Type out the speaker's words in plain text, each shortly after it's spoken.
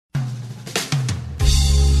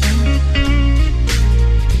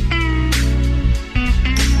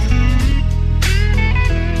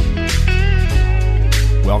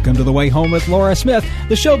The Way Home with Laura Smith,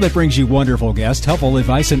 the show that brings you wonderful guests, helpful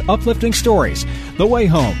advice, and uplifting stories. The Way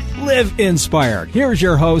Home. Live inspired. Here's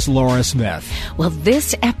your host, Laura Smith. Well,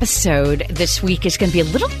 this episode this week is going to be a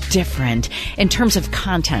little different in terms of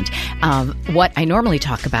content. What I normally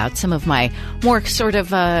talk about, some of my more sort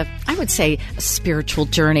of, I would say, spiritual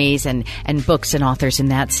journeys and books and authors in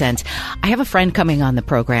that sense. I have a friend coming on the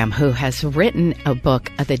program who has written a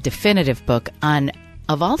book, the definitive book on,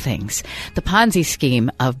 of all things, the Ponzi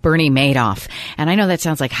scheme of Bernie Madoff. And I know that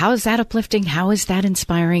sounds like, how is that uplifting? How is that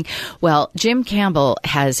inspiring? Well, Jim Campbell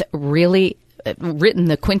has really written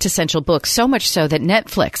the quintessential book, so much so that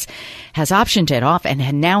Netflix has optioned it off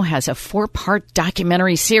and now has a 4-part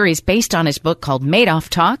documentary series based on his book called Madoff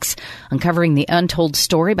Talks, uncovering the untold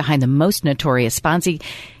story behind the most notorious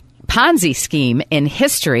Ponzi scheme in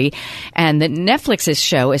history. And the Netflix's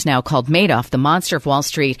show is now called Madoff, the Monster of Wall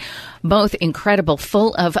Street. Both incredible,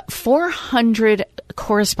 full of 400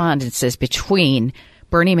 correspondences between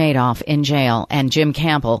Bernie Madoff in jail and Jim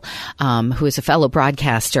Campbell, who is a fellow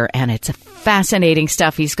broadcaster. And it's fascinating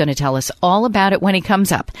stuff. He's going to tell us all about it when he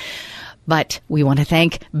comes up. But we want to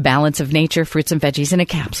thank Balance of Nature Fruits and Veggies in a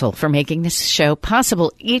Capsule for making this show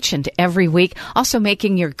possible each and every week, also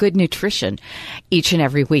making your good nutrition each and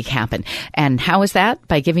every week happen. And how is that?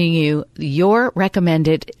 By giving you your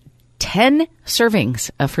recommended 10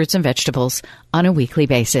 servings of fruits and vegetables on a weekly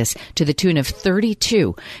basis to the tune of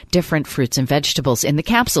 32 different fruits and vegetables in the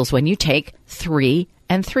capsules when you take 3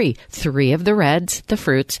 and 3. 3 of the reds, the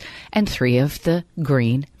fruits, and 3 of the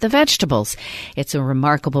green, the vegetables. It's a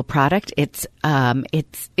remarkable product. It's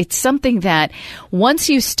something that once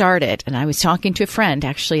you start it, and I was talking to a friend,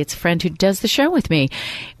 actually it's a friend who does the show with me.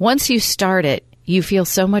 Once you start it, you feel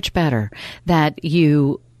so much better that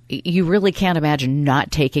you really can't imagine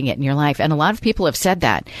not taking it in your life. And a lot of people have said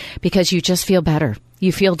that because you just feel better.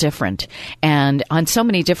 You feel different. And on so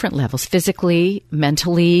many different levels, physically,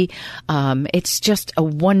 mentally, it's just a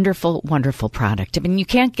wonderful, wonderful product. I mean, you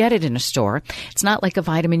can't get it in a store. It's not like a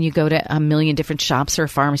vitamin you go to a million different shops or a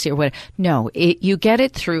pharmacy or whatever. No, you get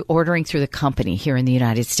it through ordering through the company here in the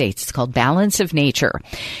United States. It's called Balance of Nature.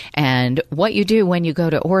 And what you do when you go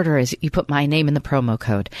to order is you put my name in the promo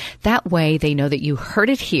code. That way they know that you heard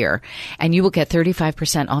it here and you will get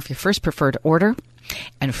 35% off your first preferred order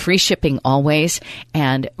and free shipping always,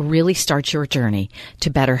 and really start your journey to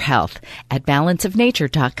better health at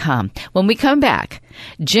balanceofnature.com. When we come back,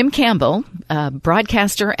 Jim Campbell,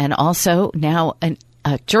 broadcaster and also now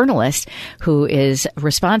a journalist who is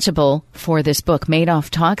responsible for this book, Madoff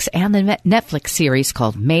Talks, and the Netflix series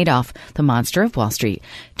called Madoff, the Monster of Wall Street.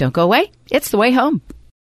 Don't go away. It's The Way Home.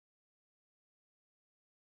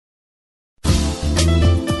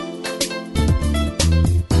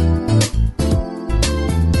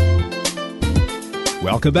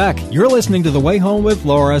 Welcome back. You're listening to The Way Home with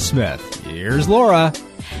Laura Smith. Here's Laura.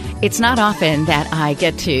 It's not often that I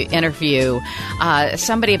get to interview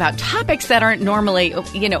somebody about topics that aren't normally,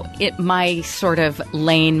 my sort of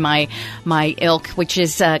lane, my ilk, which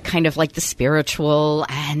is kind of like the spiritual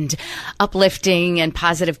and uplifting and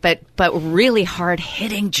positive, but really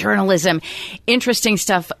hard-hitting journalism, interesting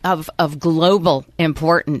stuff of global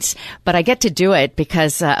importance. But I get to do it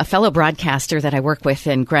because a fellow broadcaster that I work with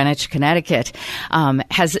in Greenwich, Connecticut,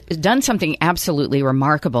 has done something absolutely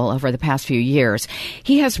remarkable over the past few years.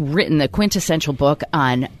 He has written the quintessential book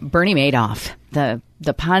on Bernie Madoff, the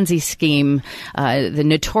Ponzi scheme, the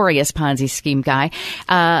notorious Ponzi scheme guy.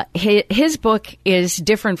 His book is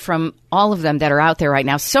different from all of them that are out there right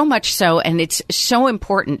now, so much so, and it's so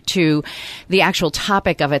important to the actual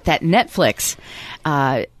topic of it that Netflix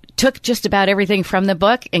took just about everything from the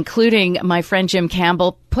book, including my friend Jim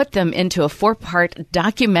Campbell, put them into a 4-part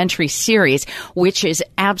documentary series, which is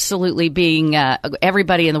absolutely being,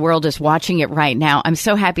 everybody in the world is watching it right now. I'm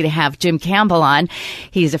so happy to have Jim Campbell on.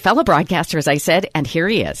 He's a fellow broadcaster, as I said, and here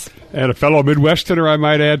he is. And a fellow Midwesterner, I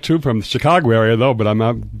might add, too, from the Chicago area, though, but I'm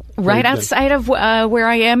not... Right outside of where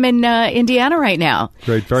I am in Indiana right now.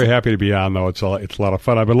 Great. Very happy to be on, though. It's a lot of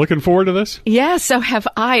fun. I've been looking forward to this. Yeah, so have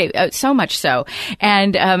I. So much so.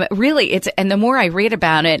 And really, and the more I read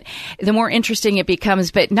about it, the more interesting it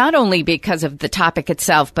becomes, but not only because of the topic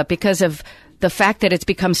itself, but because of the fact that it's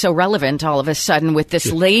become so relevant all of a sudden with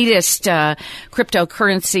this latest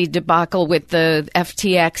cryptocurrency debacle with the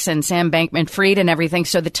FTX and Sam Bankman-Fried and everything.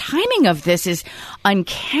 So the timing of this is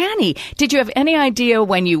uncanny. Did you have any idea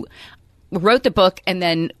when you wrote the book and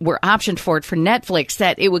then were optioned for it for Netflix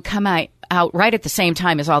that it would come out right at the same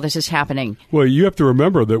time as all this is happening? Well, you have to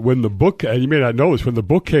remember that when the book, and you may not know this, when the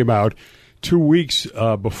book came out 2 weeks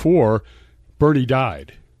before Bernie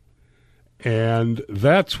died. And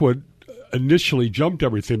that's what initially jumped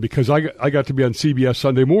everything because I got to be on CBS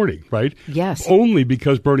Sunday morning, right? Yes. Only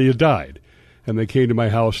because Bernie had died. And they came to my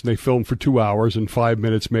house and they filmed for 2 hours and 5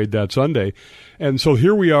 minutes made that Sunday. And so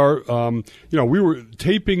here we are. We were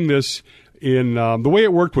taping this in the way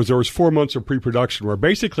it worked was there was 4 months of pre-production where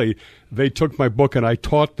basically they took my book and I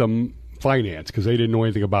taught them finance because they didn't know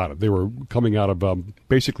anything about it. They were coming out of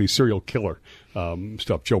basically serial killer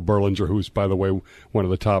stuff. Joe Berlinger, who's, by the way, one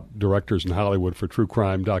of the top directors in Hollywood for true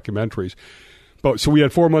crime documentaries. But so we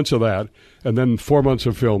had 4 months of that, and then 4 months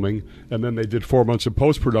of filming, and then they did 4 months of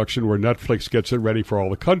post-production where Netflix gets it ready for all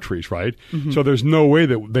the countries, right? Mm-hmm. So there's no way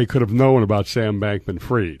that they could have known about Sam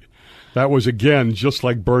Bankman-Fried. That was, again, just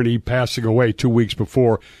like Bernie passing away 2 weeks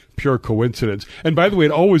before, pure coincidence. And by the way,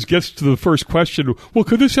 it always gets to the first question, well,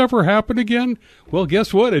 could this ever happen again? Well,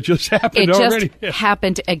 guess what? It just happened already. It just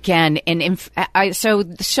happened again. And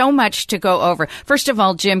so much to go over. First of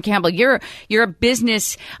all, Jim Campbell, you're a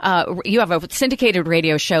business, you have a syndicated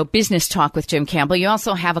radio show, Business Talk with Jim Campbell. You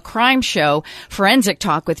also have a crime show, Forensic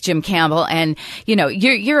Talk with Jim Campbell. And,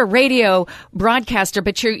 you're a radio broadcaster,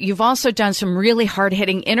 but you've also done some really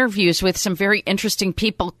hard-hitting interviews with some very interesting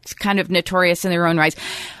people, kind of notorious in their own rights.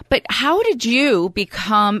 But how did you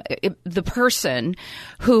become the person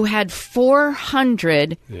who had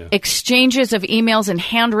 400 exchanges of emails and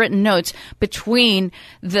handwritten notes between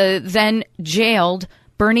the then jailed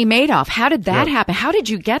Bernie Madoff? How did that happen? How did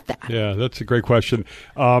you get that? Yeah, that's a great question.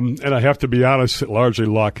 And I have to be honest, largely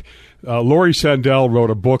luck. Laurie Sandel wrote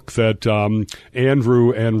a book that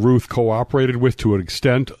Andrew and Ruth cooperated with to an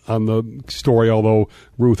extent on the story, although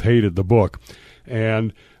Ruth hated the book.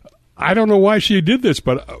 And I don't know why she did this,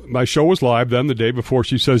 but my show was live then the day before.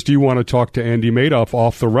 She says, do you want to talk to Andy Madoff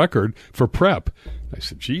off the record for prep? I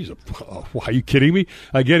said, geez, why are you kidding me?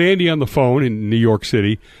 I get Andy on the phone in New York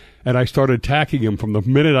City, and I started attacking him from the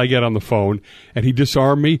minute I get on the phone, and he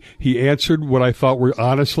disarmed me. He answered what I thought were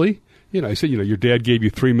honestly. I said, your dad gave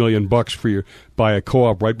you $3 million buy a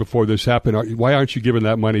co-op right before this happened. Why aren't you giving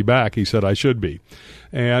that money back? He said, I should be.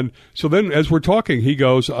 And so then as we're talking, he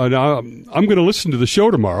goes, I'm going to listen to the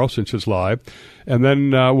show tomorrow since it's live, and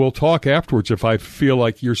then we'll talk afterwards if I feel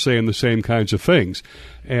like you're saying the same kinds of things.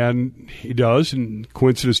 And he does, and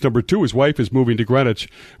coincidence number two, his wife is moving to Greenwich,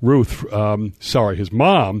 his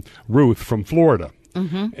mom, Ruth, from Florida.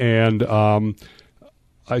 Mm-hmm. And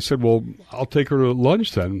I said, well, I'll take her to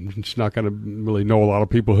lunch then. She's not going to really know a lot of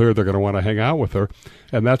people here. They're going to want to hang out with her.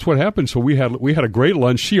 And that's what happened. So we had a great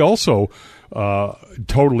lunch. She also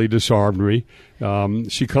totally disarmed me.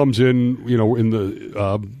 She comes in, in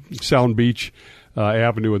the Sound Beach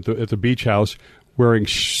Avenue at the beach house wearing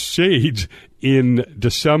shades in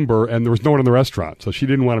December, and there was no one in the restaurant. So she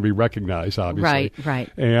didn't want to be recognized, obviously. Right.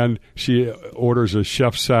 And she orders a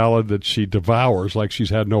chef salad that she devours like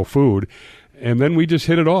she's had no food. And then we just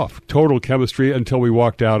hit it off, total chemistry, until we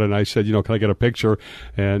walked out, and I said, can I get a picture?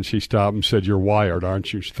 And she stopped and said, you're wired,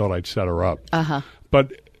 aren't you? She thought I'd set her up. Uh-huh.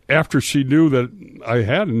 But after she knew that I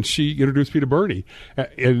hadn't, she introduced me to Bernie.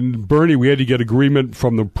 And Bernie, we had to get agreement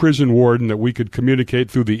from the prison warden that we could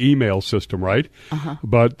communicate through the email system, right? Uh-huh.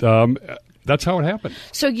 But that's how it happened.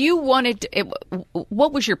 So you wanted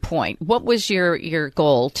what was your point? What was your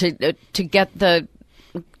goal to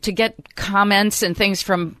get comments and things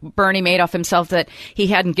from Bernie Madoff himself that he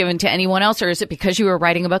hadn't given to anyone else, or is it because you were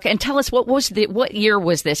writing a book? And tell us, what year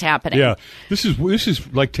was this happening? Yeah, this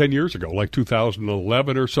is like 10 years ago, like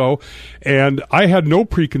 2011 or so, and I had no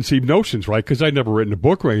preconceived notions, right? Because I'd never written a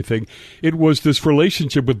book or anything. It was this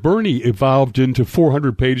relationship with Bernie evolved into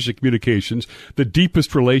 400 pages of communications, the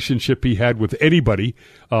deepest relationship he had with anybody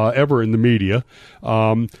ever in the media.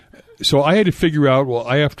 So I had to figure out, well,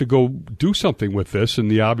 I have to go do something with this, and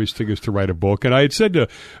the obvious thing is to write a book. And I had said to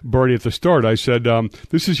Bernie at the start, I said,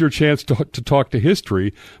 this is your chance to talk to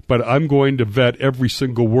history, but I'm going to vet every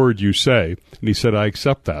single word you say. And he said, I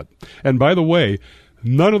accept that. And by the way,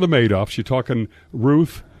 none of the Madoffs, you're talking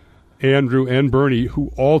Ruth, Andrew, and Bernie,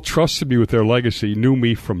 who all trusted me with their legacy, knew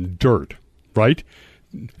me from dirt, right?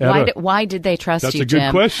 Why did they trust you, Jim? That's a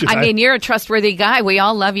good question. I mean, you're a trustworthy guy. We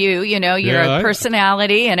all love you. You're a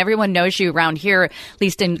personality, and everyone knows you around here, at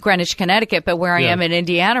least in Greenwich, Connecticut. But where I am in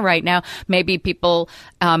Indiana right now, maybe people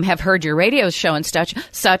have heard your radio show and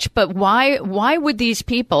such. But why would these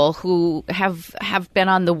people who have been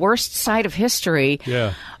on the worst side of history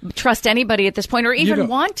trust anybody at this point, or even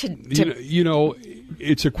want to?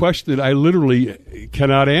 It's a question that I literally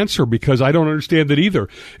cannot answer because I don't understand it either.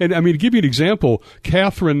 And I mean, to give you an example,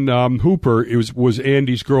 Catherine Hooper was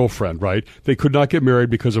Andy's girlfriend, right? They could not get married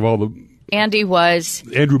because of all the Andy was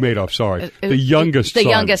Andrew Madoff. Sorry, the youngest. The son.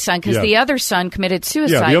 youngest son, because the other son committed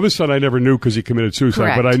suicide. Yeah, the other son I never knew because he committed suicide.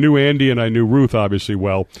 Correct. But I knew Andy and I knew Ruth obviously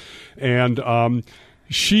well, and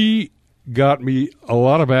she got me a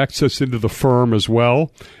lot of access into the firm as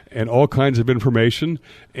well, and all kinds of information.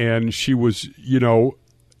 And she was,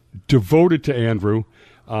 devoted to Andrew.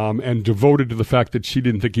 And devoted to the fact that she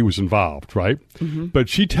didn't think he was involved, right? Mm-hmm. But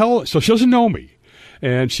so she doesn't know me.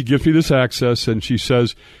 And she gives me this access, and she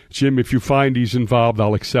says, Jim, if you find he's involved,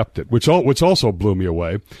 I'll accept it, which also blew me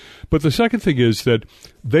away. But the second thing is that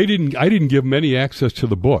I didn't give them any access to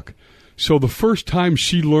the book. So the first time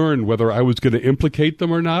she learned whether I was going to implicate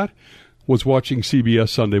them or not was watching CBS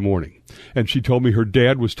Sunday Morning. And she told me her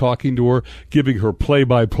dad was talking to her, giving her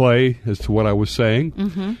play-by-play as to what I was saying.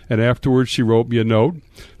 Mm-hmm. And afterwards, she wrote me a note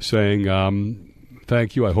saying,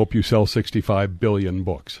 thank you, I hope you sell 65 billion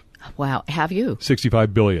books. Wow. Have you?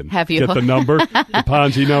 65 billion. Have you? Get the number, the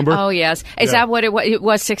Ponzi number. Oh, yes. Is that what it was? It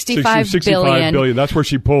was 65 billion. That's where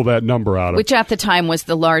she pulled that number out of. Which at the time was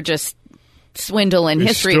the largest swindle in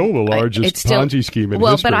history. It's still the largest Ponzi scheme in history.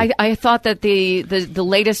 Well, but I thought that the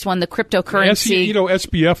latest one, the cryptocurrency...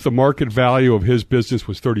 SBF, the market value of his business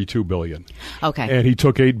was $32 billion. Okay. And he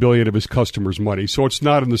took $8 billion of his customers' money. So it's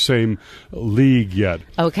not in the same league yet.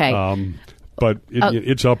 Okay. But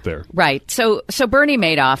it's up there. Right. So Bernie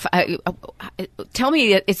Madoff, tell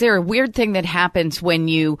me, is there a weird thing that happens when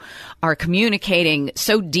you are communicating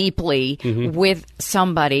so deeply with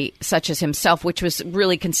somebody such as himself, which was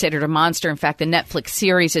really considered a monster? In fact, the Netflix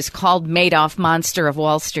series is called Madoff, Monster of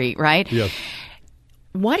Wall Street, right? Yes.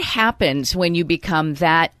 What happens when you become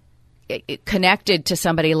that connected to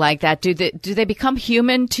somebody like that? Do they become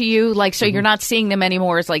human to you? Like, so you're not seeing them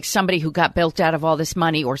anymore as like somebody who got built out of all this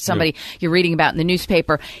money or somebody you're reading about in the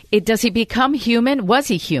newspaper. Does he become human? Was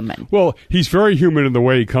he human? Well, he's very human in the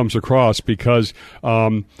way he comes across because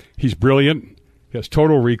he's brilliant. He has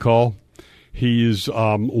total recall. He's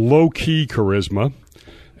low-key charisma.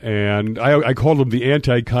 And I called him the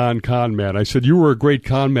anti-con man. I said, you were a great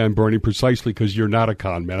con man, Bernie, precisely because you're not a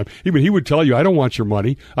con man. Even he would tell you, I don't want your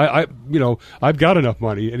money. I've got enough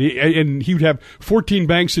money. And he would have 14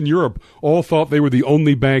 banks in Europe all thought they were the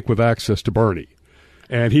only bank with access to Bernie.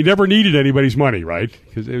 And he never needed anybody's money, right?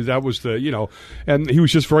 Because that was and he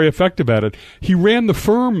was just very effective at it. He ran the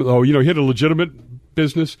firm, though. He had a legitimate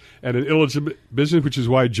business and an illegitimate business, which is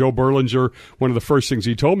why Joe Berlinger, one of the first things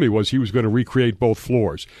he told me was he was going to recreate both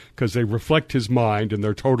floors because they reflect his mind and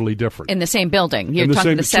they're totally different. In the same building. You're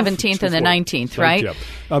talking the 17th and the 19th, right? Yeah.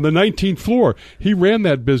 On the 19th floor, he ran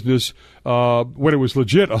that business when it was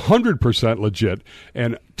legit, 100% legit,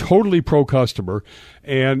 and totally pro-customer.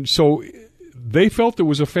 And so they felt it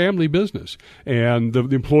was a family business, and the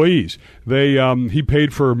employees. He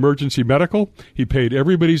paid for emergency medical. He paid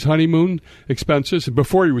everybody's honeymoon expenses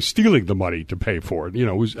before he was stealing the money to pay for it.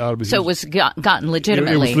 It was out of it was gotten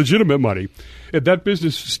legitimately. It was legitimate money. That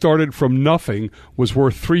business started from nothing, was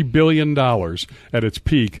worth $3 billion at its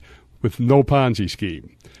peak, with no Ponzi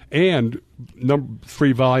scheme. And number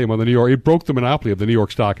 3 volume on the New York. It broke the monopoly of the New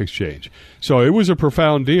York Stock Exchange. So it was a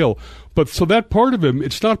profound deal. But so that part of him,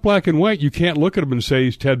 it's not black and white. You can't look at him and say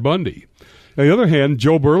he's Ted Bundy. On the other hand,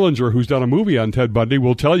 Joe Berlinger, who's done a movie on Ted Bundy,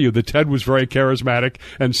 will tell you that Ted was very charismatic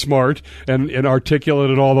and smart and articulate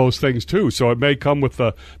and all those things too. So it may come with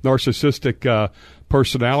the narcissistic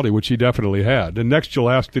personality, which he definitely had. And next you'll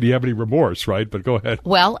ask, did he have any remorse, right? But go ahead.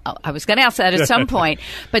 Well, I was going to ask that at some point.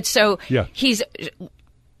 But so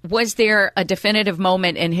was there a definitive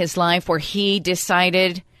moment in his life where he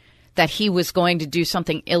decided that he was going to do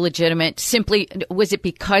something illegitimate? Simply, was it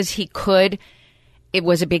because he could?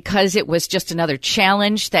 Was it because it was just another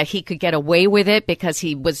challenge that he could get away with it because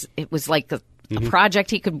it was like a project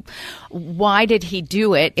he could? Why did he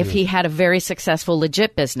do it if he had a very successful,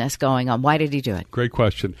 legit business going on? Why did he do it? Great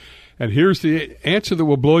question. And here's the answer that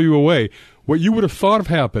will blow you away. What you would have thought of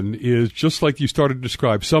happened is just like you started to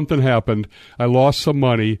describe. Something happened. I lost some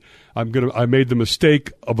money. I made the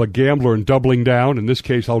mistake of a gambler and doubling down. In this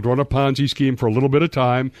case, I'll run a Ponzi scheme for a little bit of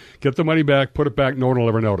time, get the money back, put it back. No one will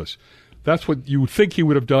ever notice. That's what you think he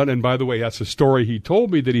would have done. And by the way, that's a story he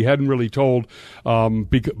told me that he hadn't really told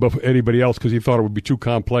anybody else because he thought it would be too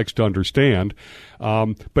complex to understand.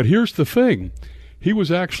 But here's the thing. He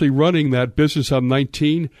was actually running that business on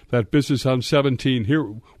 19, that business on 17. Here,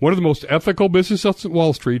 one of the most ethical businesses on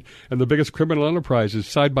Wall Street and the biggest criminal enterprises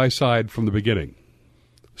side by side from the beginning.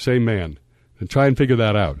 Same man. And try and figure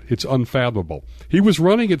that out. It's unfathomable. He was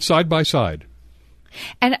running it side by side.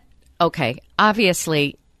 And, okay,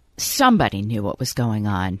 obviously, somebody knew what was going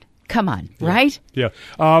on. Come on, right? Yeah.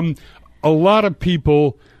 A lot of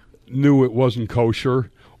people knew it wasn't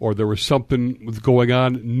kosher, or there was something going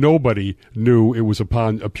on. Nobody knew it was a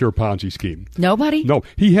pure Ponzi scheme. Nobody? No.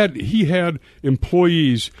 He had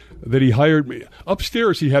employees that he hired.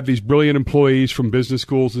 Upstairs, he had these brilliant employees from business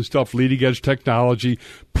schools and stuff, leading-edge technology,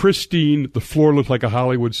 pristine. The floor looked like a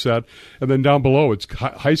Hollywood set. And then down below, it's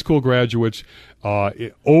high school graduates,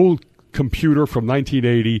 old computer from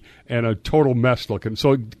 1980, and a total mess looking.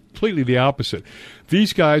 So completely the opposite.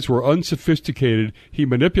 These guys were unsophisticated. He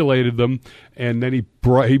manipulated them, and then he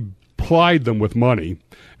plied them with money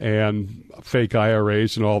and fake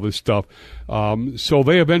IRAs and all this stuff. So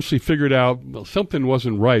they eventually figured out something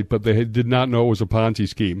wasn't right, but they did not know it was a Ponzi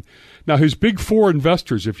scheme. Now, his big four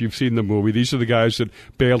investors, if you've seen the movie, these are the guys that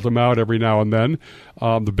bailed him out every now and then,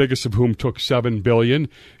 the biggest of whom took $7 billion.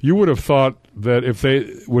 You would have thought that if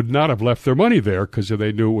they would not have left their money there because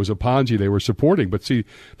they knew it was a Ponzi they were supporting. But see,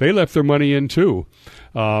 they left their money in too.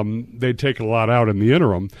 They'd taken a lot out in the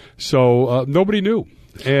interim. So nobody knew.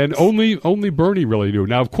 And only Bernie really knew.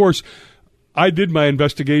 Now, of course, I did my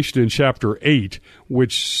investigation in Chapter 8,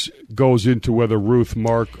 which goes into whether Ruth,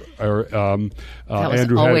 Mark, or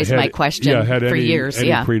Andrew always my question had for any, years.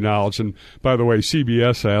 Any pre-knowledge. And by the way,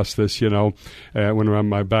 CBS asked this, when we're on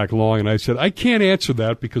my back lawn, and I said, I can't answer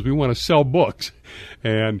that because we want to sell books.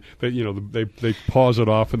 And they pause it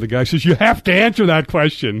off, and the guy says, "You have to answer that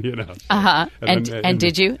question." And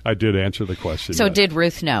did you? I did answer the question. So yes. did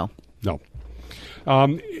Ruth know? No.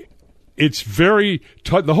 It's very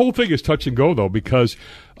the whole thing is touch and go though, because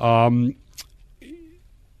Bernie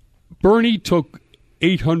took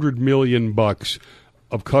 $800 million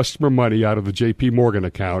of customer money out of the J.P. Morgan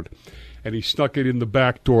account, and he stuck it in the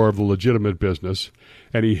back door of the legitimate business,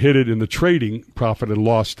 and he hid it in the trading profit and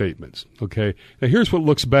loss statements. Okay, now here's what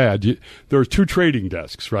looks bad. There are two trading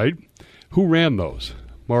desks, right? Who ran those?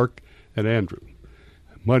 Mark and Andrew.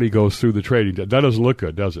 Money goes through the trading desk. That doesn't look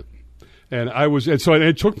good, does it? And so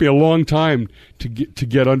it took me a long time to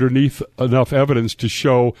get underneath enough evidence to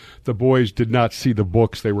show the boys did not see the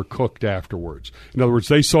books. They were cooked afterwards. In other words,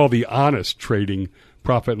 they saw the honest trading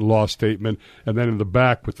profit and loss statement, and then in the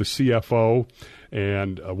back with the CFO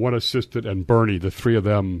and one assistant and Bernie, the three of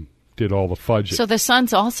them did all the fudging. So the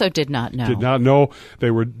sons also did not know. Did not know.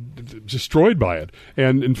 They were destroyed by it.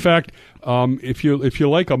 And in fact, if you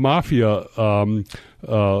like a mafia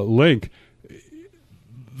link,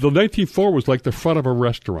 the 19th floor was like the front of a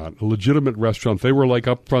restaurant, a legitimate restaurant. They were like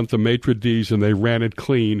up front, the maitre d's, and they ran it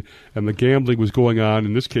clean. And the gambling was going on,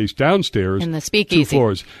 in this case, downstairs. In the speakeasy. 2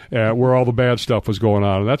 floors, where all the bad stuff was going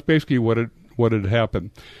on. And that's basically what had happened.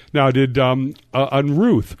 Now, on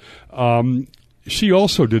Ruth, she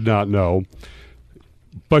also did not know,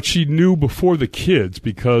 but she knew before the kids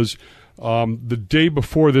because the day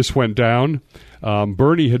before this went down,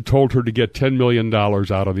 Bernie had told her to get $10 million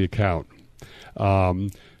out of the account.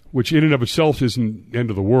 Which in and of itself isn't the end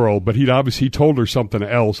of the world, but he told her something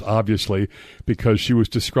else, obviously, because she was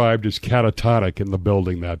described as catatonic in the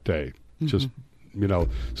building that day. Mm-hmm. Just,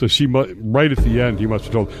 so she right at the end, he must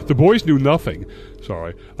have told. The boys knew nothing,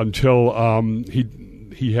 until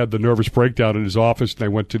he had the nervous breakdown in his office, and they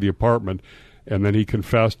went to the apartment, and then he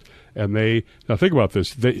confessed, and now think about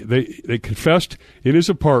this, they confessed in his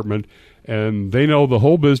apartment, and they know the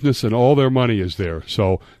whole business and all their money is there.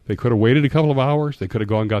 So they could have waited a couple of hours. They could have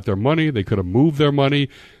gone and got their money. They could have moved their money.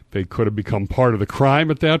 They could have become part of the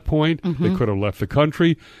crime at that point. Mm-hmm. They could have left the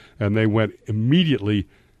country. And they went immediately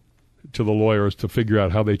to the lawyers to figure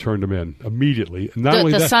out how they turned him in. Immediately. Not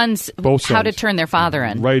only that, sons, both how sons, to turn their father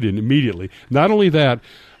in. Right in, immediately. Not only that,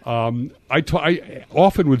 I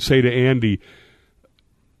often would say to Andy,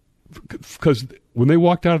 because when they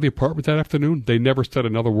walked out of the apartment that afternoon, they never said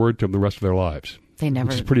another word to him the rest of their lives. They never.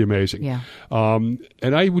 Which is pretty amazing. Yeah.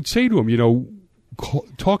 And I would say to him,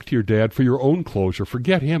 talk to your dad for your own closure.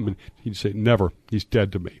 Forget him. And he'd say, never. He's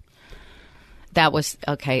dead to me. That was,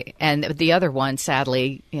 okay. And the other one,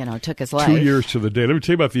 sadly, took his life. 2 years to the day. Let me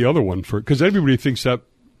tell you about the other one, because everybody thinks that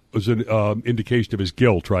was an indication of his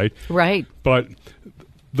guilt, right? Right. But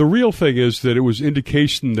the real thing is that it was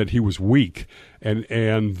indication that he was weak and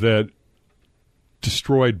that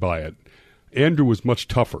destroyed by it. Andrew was much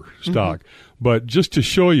tougher stock. Mm-hmm. But just to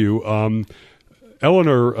show you,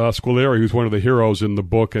 Eleanor Squilleri, who's one of the heroes in the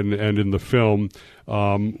book and in the film,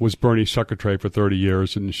 was Bernie's secretary for 30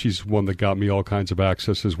 years, and she's one that got me all kinds of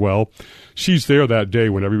access as well. She's there that day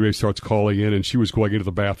when everybody starts calling in, and she was going into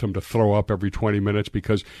the bathroom to throw up every 20 minutes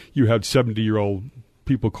because you had 70-year-old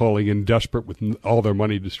people calling in desperate with all their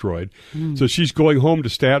money destroyed. Mm. So she's going home to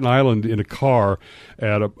Staten Island in a car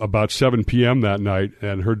at about 7 p.m. that night,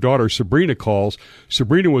 and her daughter Sabrina calls.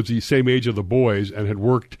 Sabrina was the same age of the boys and had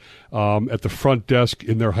worked at the front desk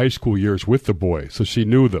in their high school years with the boys, so she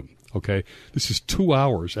knew them. Okay, this is 2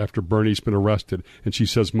 hours after Bernie's been arrested, and she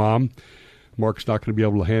says, "Mom, Mark's not going to be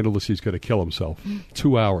able to handle this. He's going to kill himself."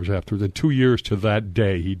 2 hours after, then 2 years to that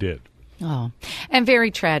day, he did. Oh, and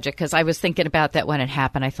very tragic, because I was thinking about that when it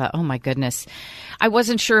happened. I thought, oh, my goodness. I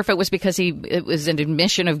wasn't sure if it was because it was an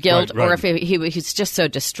admission of guilt or if he's just so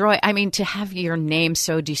destroyed. I mean, to have your name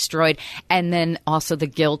so destroyed, and then also the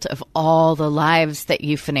guilt of all the lives that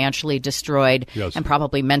you financially destroyed, and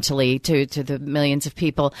probably mentally to the millions of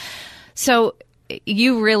people. So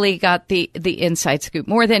you really got the inside scoop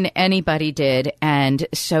more than anybody did. And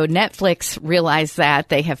so Netflix realized that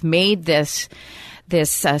they have made this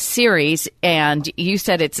series, and you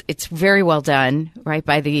said it's very well done, right,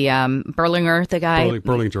 by the Berlinger, the guy?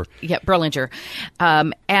 Berlinger. Yeah, Berlinger.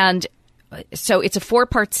 And so it's a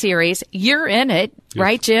 4-part series. You're in it,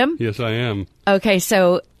 right, Jim? Yes, I am. Okay,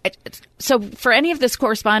 so for any of this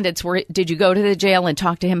correspondence, did you go to the jail and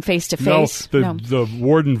talk to him face to face? No, the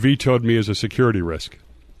warden vetoed me as a security risk.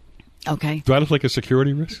 Okay. Do I look like a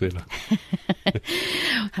security risk? They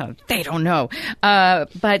don't know.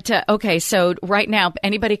 Okay, so right now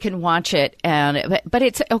anybody can watch it, but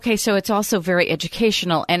it's okay. So it's also very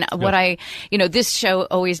educational, and what this show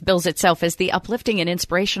always bills itself as the uplifting and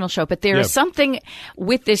inspirational show. But there is something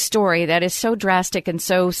with this story that is so drastic and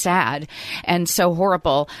so sad and so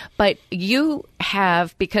horrible. But you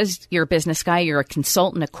have, because you're a business guy, you're a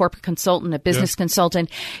consultant, a corporate consultant, a business consultant.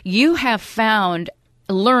 You have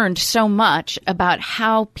learned so much about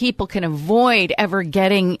how people can avoid ever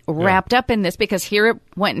getting wrapped up in this, because here it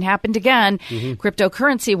went and happened again,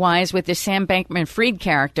 cryptocurrency wise, with this Sam Bankman-Fried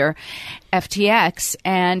character, FTX.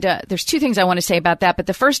 And there's 2 things I want to say about that. But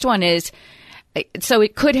the first one is, so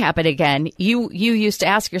it could happen again. You used to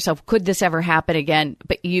ask yourself, could this ever happen again?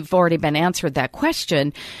 But you've already been answered that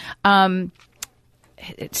question.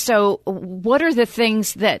 So what are the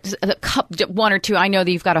things that 1 or 2? I know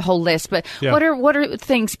that you've got a whole list, but what are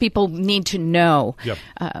things people need to know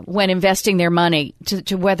when investing their money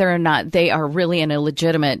to whether or not they are really in a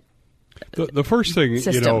legitimate The first thing,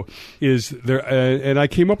 system? Is there, and I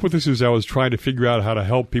came up with this as I was trying to figure out how to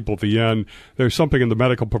help people at the end. There's something in the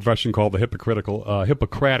medical profession called the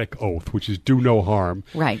Hippocratic Oath, which is do no harm.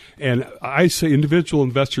 Right. And I say individual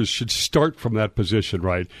investors should start from that position,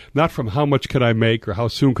 right? Not from how much can I make or how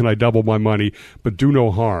soon can I double my money, but do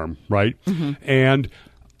no harm, right? And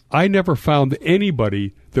I never found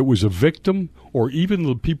anybody that was a victim, or even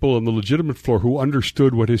the people on the legitimate floor, who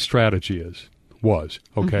understood what his strategy was,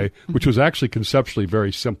 which was actually conceptually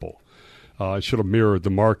very simple. It should have mirrored the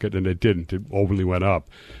market, and it didn't. It only went up.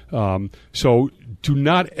 So do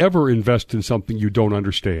not ever invest in something you don't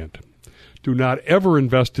understand. Do not ever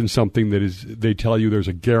invest in something that they tell you there's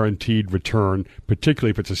a guaranteed return,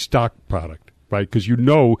 particularly if it's a stock product, right? Because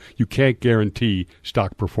you can't guarantee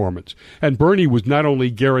stock performance. And Bernie was not only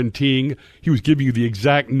guaranteeing, he was giving you the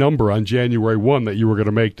exact number on January 1 that you were going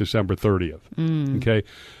to make December 30th. Okay?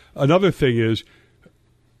 Another thing is,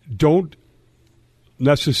 don't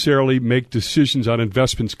necessarily make decisions on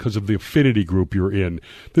investments because of the affinity group you're in.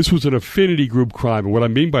 This was an affinity group crime. And what I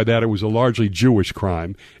mean by that, it was a largely Jewish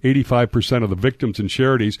crime, 85% of the victims in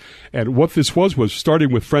charities. And what this was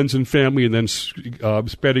starting with friends and family and then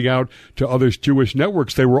spreading out to other Jewish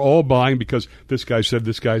networks. They were all buying because this guy said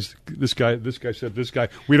this guy said this guy.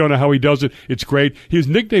 We don't know how he does it. It's great. His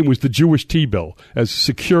nickname was the Jewish T-bill, as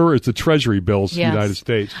secure as the Treasury bills in the United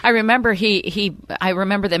States. I remember I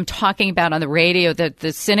remember them talking about on the radio that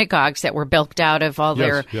the synagogues that were bilked out of all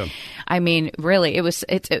their. I mean, really, it was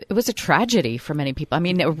a tragedy for many people. I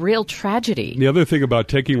mean, a real tragedy. The other thing about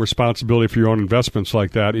taking responsibility for your own investments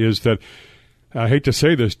like that is that, I hate to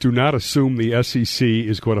say this, do not assume the SEC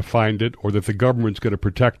is going to find it or that the government's going to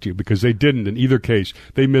protect you, because they didn't in either case.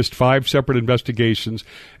 They missed 5 separate investigations,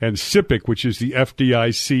 and SIPC, which is the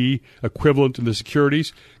FDIC equivalent to the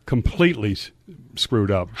securities, completely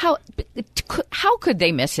screwed up. How could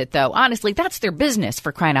they miss it, though? Honestly, that's their business,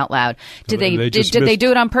 for crying out loud. Did they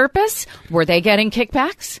do it on purpose? Were they getting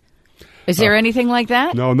kickbacks? Is there anything like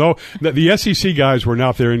that? No. The SEC guys were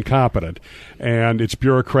not. They're incompetent, and it's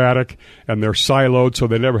bureaucratic, and they're siloed, so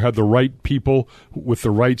they never had the right people with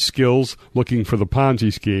the right skills looking for the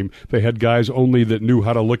Ponzi scheme. They had guys only that knew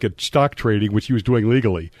how to look at stock trading, which he was doing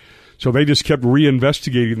legally. So they just kept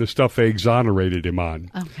reinvestigating the stuff they exonerated him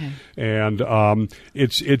on. Okay. And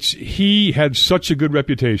he had such a good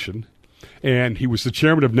reputation. And he was the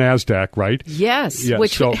chairman of NASDAQ, right? Yes. Yeah,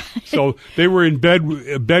 so they were in bed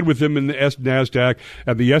with him in the NASDAQ,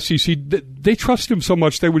 and the SEC, they trusted him so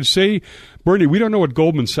much they would say, Bernie, we don't know what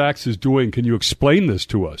Goldman Sachs is doing. Can you explain this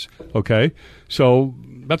to us? Okay? So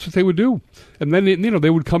That's what they would do. And then, they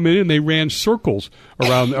would come in and they ran circles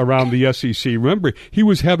around the SEC. Remember, he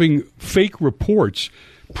was having fake reports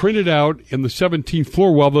printed out in the 17th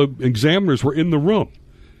floor while the examiners were in the room.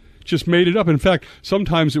 Just made it up. In fact,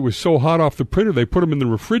 sometimes it was so hot off the printer, they put them in the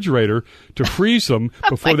refrigerator to freeze them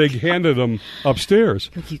before they handed them upstairs.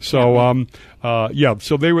 So,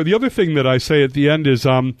 so they were. The other thing that I say at the end is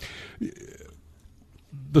the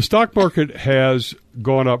stock market has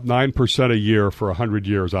gone up 9% a year for 100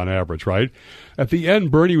 years on average, right? At the end,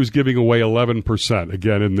 Bernie was giving away 11%.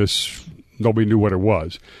 Again, in this, nobody knew what it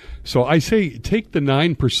was. So I say take the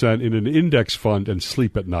 9% in an index fund and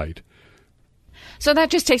sleep at night. So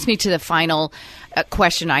that just takes me to the final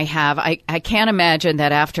question I have. I can't imagine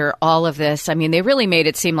that after all of this, I mean, they really made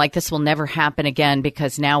it seem like this will never happen again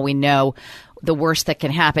because now we know the worst that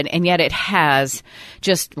can happen. And yet it has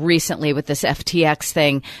just recently with this FTX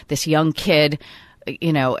thing, this young kid,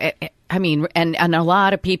 I mean, and a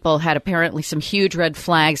lot of people had apparently some huge red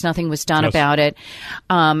flags. Nothing was done about it.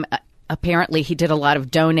 Apparently he did a lot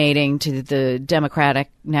of donating to the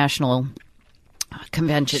Democratic National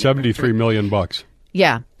Convention. $73 million.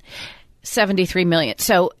 Yeah, $73 million.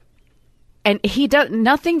 So, and he does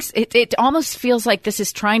nothing. It almost feels like this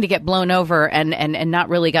is trying to get blown over and not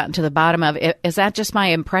really gotten to the bottom of it. Is that just my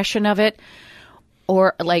impression of it?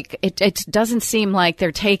 Or like it doesn't seem like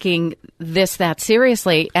they're taking this that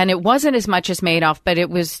seriously. And it wasn't as much as Madoff, but it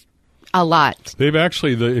was a lot. They've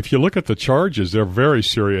actually, if you look at the charges, they're very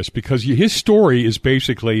serious because his story is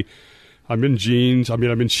basically, I'm in jeans. I'm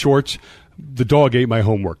in shorts. The dog ate my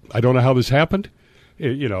homework. I don't know how this happened. I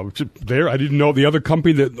didn't know the other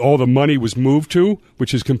company that all the money was moved to,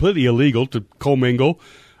 which is completely illegal to commingle.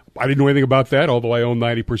 I didn't know anything about that, although I own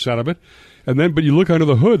 90% of it. But you look under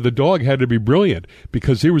the hood, the dog had to be brilliant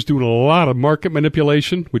because he was doing a lot of market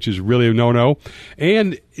manipulation, which is really a no-no.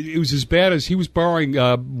 And it was as bad as he was borrowing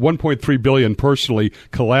 $1.3 billion personally,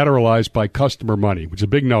 collateralized by customer money, which is a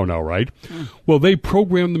big no-no, right? Well, they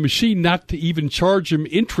programmed the machine not to even charge him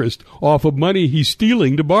interest off of money he's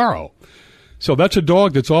stealing to borrow. So that's a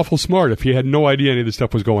dog that's awful smart if he had no idea any of this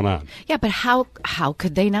stuff was going on. Yeah, but how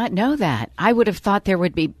could they not know that? I would have thought there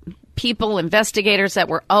would be people, investigators that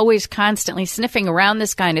were always constantly sniffing around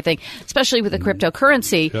this kind of thing, especially with the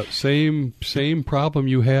cryptocurrency. Yeah, same problem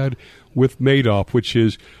you had with Madoff, which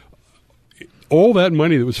is all that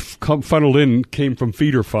money that was funneled in came from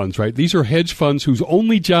feeder funds, right? These are hedge funds whose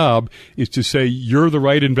only job is to say, you're the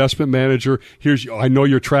right investment manager. I know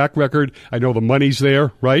your track record. I know the money's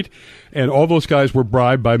there, right? And all those guys were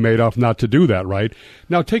bribed by Madoff not to do that, right?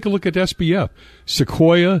 Now take a look at SBF.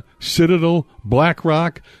 Sequoia, Citadel,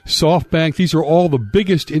 BlackRock, SoftBank. These are all the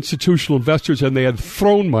biggest institutional investors, and they had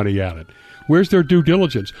thrown money at it. Where's their due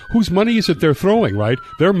diligence? Whose money is it they're throwing, right?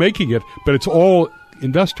 They're making it, but it's all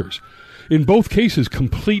investors. In both cases,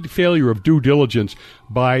 complete failure of due diligence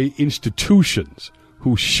by institutions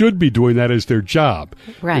who should be doing that as their job.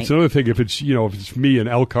 Right. It's another thing if it's me in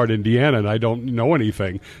Elkhart, Indiana, and I don't know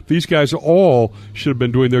anything. These guys all should have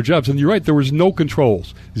been doing their jobs. And you're right, there was no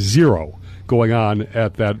controls, zero, going on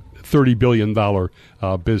at that $30 billion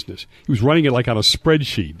business. He was running it like on a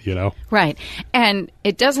spreadsheet, Right. And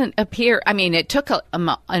it doesn't appear, it took an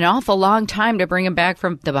awful long time to bring him back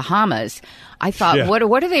from the Bahamas. I thought,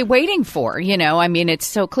 what are they waiting for? It's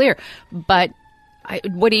so clear. But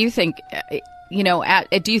what do you think?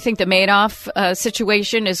 Do you think the Madoff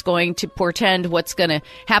situation is going to portend what's going to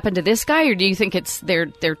happen to this guy, or do you think they're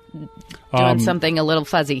doing something a little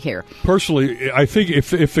fuzzy here? Personally, I think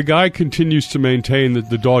if the guy continues to maintain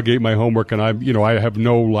that the dog ate my homework and I have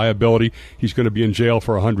no liability, he's going to be in jail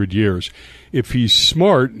for 100 years. If he's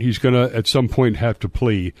smart, he's going to at some point have to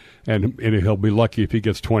plea, and he'll be lucky if he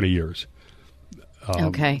gets 20 years.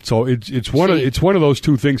 Okay. So it's one of those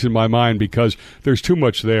two things in my mind because there's too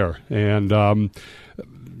much there, and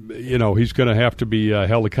he's going to have to be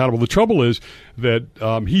held accountable. The trouble is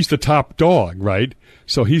that he's the top dog, right?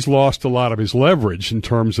 So he's lost a lot of his leverage in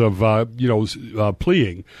terms of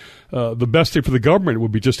pleading. The best thing for the government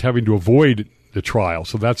would be just having to avoid the trial.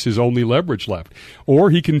 So that's his only leverage left. Or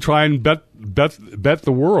he can try and bet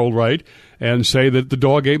the world, right, and say that the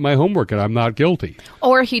dog ate my homework and I'm not guilty.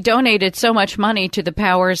 Or he donated so much money to the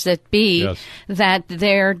powers that be that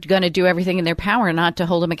they're going to do everything in their power not to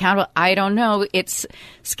hold him accountable. I don't know. It's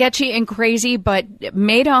sketchy and crazy, but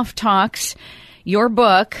Madoff Talks, your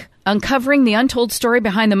book, uncovering the untold story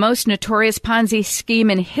behind the most notorious Ponzi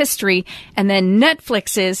scheme in history, and then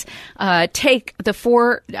Netflix's take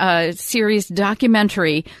the series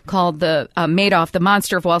documentary called Madoff, The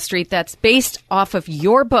Monster of Wall Street, that's based off of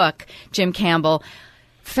your book, Jim Campbell.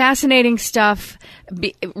 Fascinating stuff.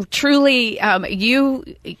 Truly,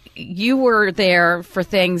 you were there for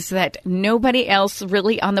things that nobody else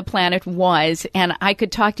really on the planet was, and I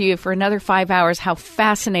could talk to you for another 5 hours. How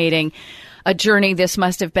fascinating a journey this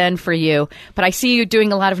must have been for you. But I see you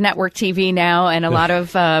doing a lot of network TV now, and a lot of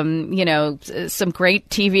some great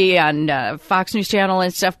TV on Fox News Channel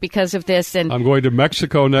and stuff because of this. And I'm going to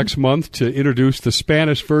Mexico next month to introduce the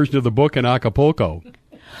Spanish version of the book in Acapulco.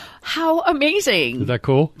 How amazing. Is that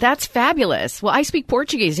cool? That's fabulous. Well, I speak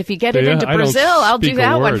Portuguese. If you get it into Brazil, I'll do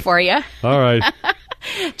that one for you. All right.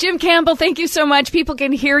 Jim Campbell, thank you so much. People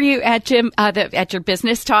can hear you at at your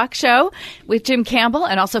business talk show with Jim Campbell,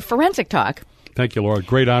 and also Forensic Talk. Thank you, Laura.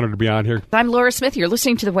 Great honor to be on here. I'm Laura Smith. You're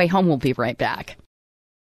listening to The Way Home. We'll be right back.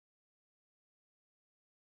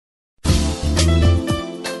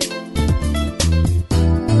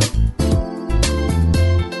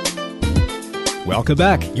 Welcome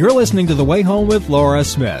back. You're listening to The Way Home with Laura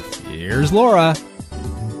Smith. Here's Laura.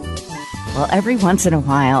 Well, every once in a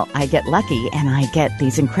while, I get lucky and I get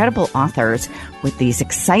these incredible authors with these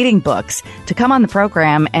exciting books to come on the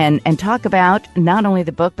program and talk about not only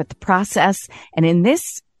the book, but the process. And in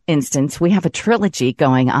this instance, we have a trilogy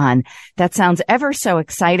going on that sounds ever so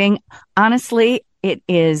exciting. Honestly, it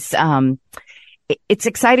is, it's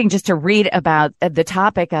exciting just to read about the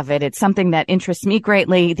topic of it. It's something that interests me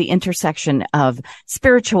greatly, the intersection of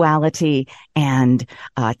spirituality and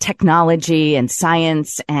technology and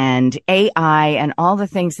science and AI and all the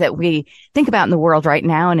things that we think about in the world right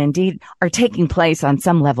now and indeed are taking place on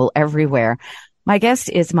some level everywhere. My guest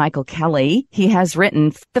is Michael Kelly. He has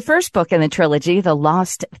written the first book in the trilogy, The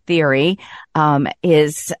Lost Theory,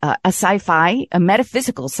 is a sci-fi, a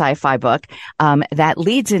metaphysical sci-fi book that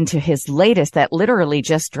leads into his latest that literally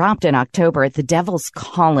just dropped in October, The Devil's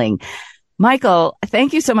Calling. Michael,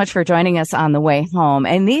 thank you so much for joining us on The Way Home.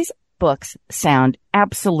 And these books sound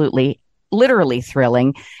absolutely, literally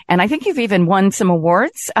thrilling. And I think you've even won some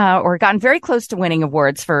awards or gotten very close to winning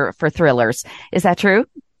awards for thrillers. Is that true?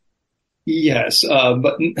 Yes,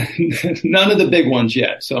 but none of the big ones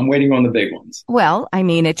yet. So I'm waiting on the big ones. Well, I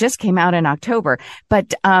mean, it just came out in October,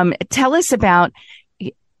 but tell us about.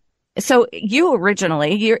 So you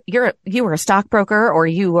originally, you were a stockbroker, or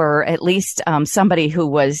you were at least somebody who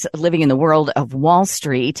was living in the world of Wall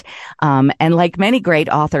Street. And like many great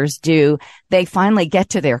authors do, they finally get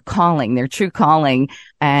to their calling, their true calling.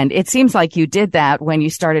 And it seems like you did that when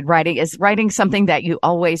you started writing. Is writing something that you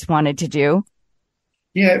always wanted to do?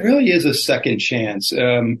 Yeah, it really is a second chance.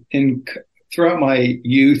 Throughout my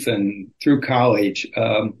youth and through college,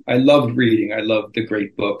 I loved reading. I loved the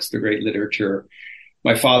great books, the great literature.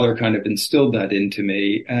 My father kind of instilled that into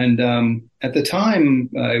me. And at the time,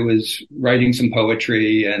 I was writing some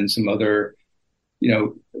poetry and some other,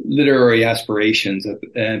 literary aspirations.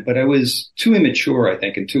 But I was too immature, I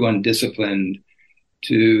think, and too undisciplined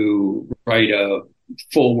to write a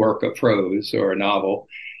full work of prose or a novel.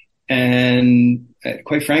 And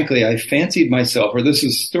quite frankly, I fancied myself, or this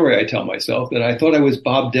is a story I tell myself, that I thought I was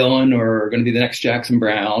Bob Dylan or going to be the next Jackson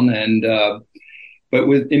Brown. And, but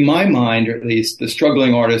in my mind, or at least, the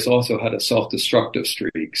struggling artist also had a self-destructive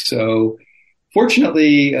streak. So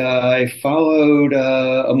fortunately, I followed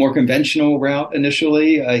a more conventional route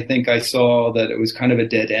initially. I think I saw that it was kind of a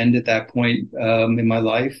dead end at that point in my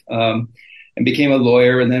life, and became a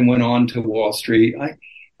lawyer and then went on to Wall Street.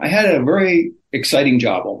 I had a very exciting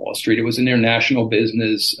job on Wall Street. It was an international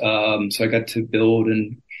business. So I got to build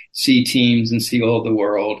and see teams and see all of the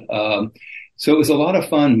world. So it was a lot of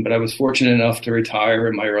fun, but I was fortunate enough to retire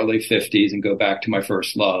in my early 50s and go back to my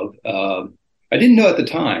first love. I didn't know at the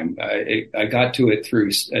time. I got to it through,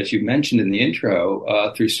 as you mentioned in the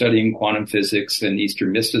intro, through studying quantum physics and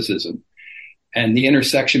Eastern mysticism. And the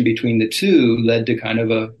intersection between the two led to kind of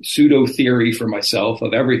a pseudo theory for myself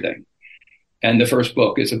of everything. And the first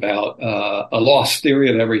book is about a lost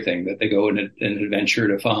theory of everything that they go in an adventure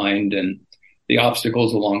to find and the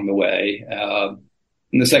obstacles along the way.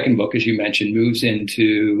 And the second book, as you mentioned, moves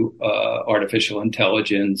into artificial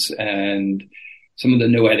intelligence and some of the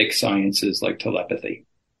noetic sciences like telepathy.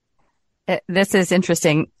 This is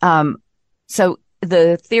interesting. So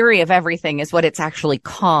the theory of everything is what it's actually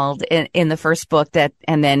called in the first book,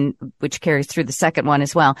 and then which carries through the second one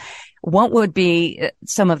as well. What would be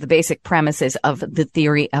some of the basic premises of the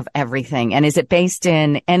theory of everything? And is it based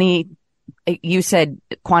in you said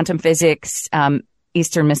quantum physics,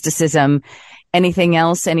 Eastern mysticism, anything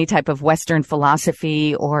else, any type of Western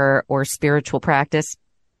philosophy or spiritual practice?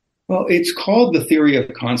 Well, it's called the theory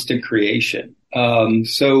of constant creation.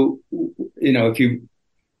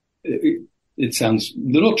 It sounds a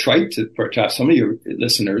little trite to perhaps some of your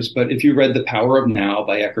listeners, but if you read The Power of Now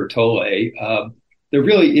by Eckhart Tolle, there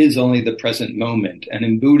really is only the present moment. And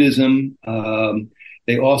in Buddhism,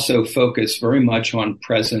 they also focus very much on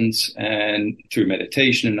presence and through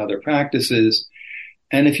meditation and other practices.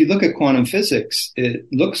 And if you look at quantum physics, it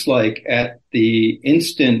looks like at the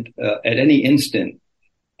instant, at any instant,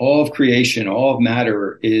 all of creation, all of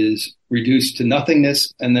matter is reduced to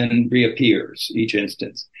nothingness and then reappears each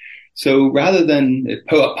instance. So rather than it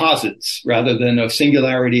posits, rather than a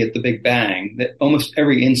singularity at the Big Bang, that almost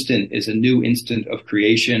every instant is a new instant of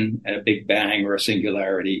creation and a Big Bang or a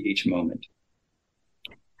singularity each moment.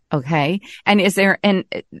 Okay. And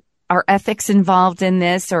are ethics involved in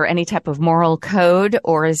this, or any type of moral code,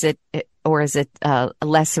 or is it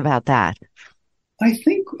less about that? I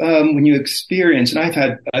think when you experience,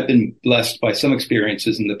 and I've been blessed by some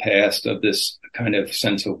experiences in the past of this kind of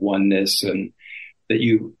sense of oneness, and that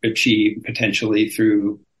you achieve potentially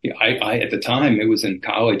through. I at the time it was in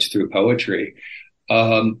college through poetry,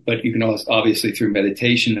 but you can also obviously through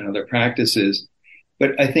meditation and other practices.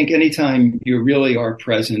 But I think anytime you really are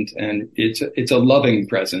present, and it's a loving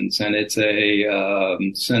presence, and it's a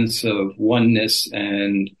sense of oneness,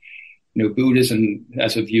 and Buddhism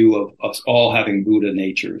has a view of us all having Buddha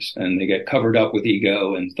natures, and they get covered up with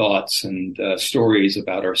ego and thoughts and stories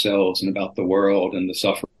about ourselves and about the world and the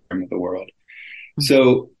suffering of the world. Mm-hmm.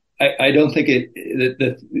 So I don't think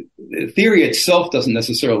the theory itself doesn't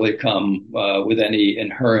necessarily come with any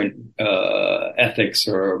inherent ethics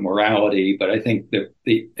or morality, but I think that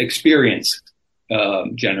the experience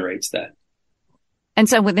generates that. And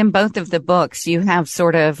so within both of the books, you have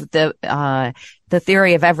sort of the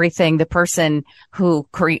theory of everything. The person who,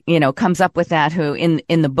 comes up with that, who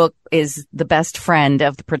in the book is the best friend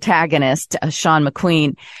of the protagonist, Sean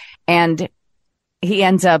McQueen, and he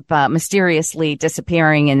ends up mysteriously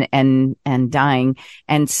disappearing and dying.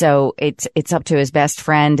 And so it's up to his best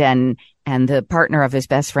friend and the partner of his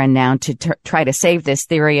best friend now to try to save this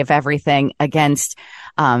theory of everything against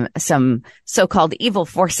some so-called evil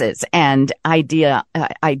forces and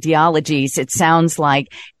ideologies. It sounds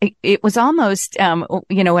like it was almost,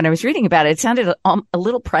 when I was reading about it, it sounded a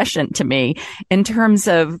little prescient to me in terms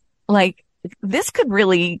of like, this could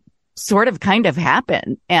really sort of kind of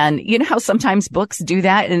happen. And you know how sometimes books do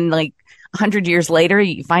that, and like 100 years later,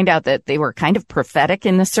 you find out that they were kind of prophetic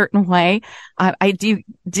in a certain way. Did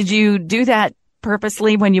you do that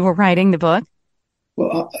purposely when you were writing the book?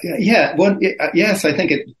 Well, yeah. Well, yes, I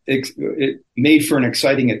think it made for an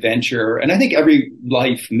exciting adventure. And I think every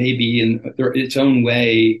life may be in its own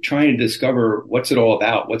way trying to discover what's it all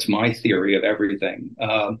about. What's my theory of everything?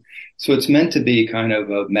 So it's meant to be kind of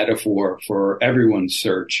a metaphor for everyone's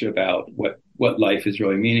search about what life is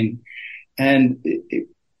really meaning. And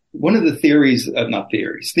one of the themes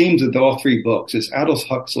of all three books is Aldous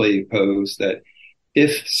Huxley posed that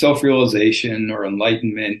if self-realization or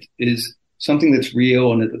enlightenment is something that's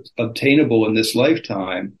real and obtainable in this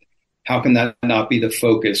lifetime, how can that not be the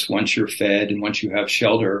focus once you're fed and once you have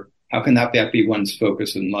shelter? How can that be one's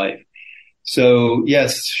focus in life? So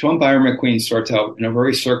yes, Sean Byron McQueen starts out in a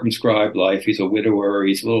very circumscribed life. He's a widower.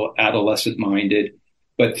 He's a little adolescent minded,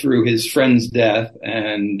 but through his friend's death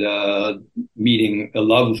and meeting a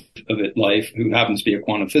love of it life, who happens to be a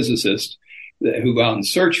quantum physicist, who go out and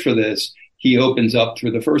search for this, he opens up through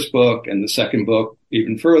the first book and the second book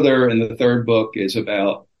even further. And the third book is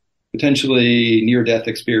about potentially near-death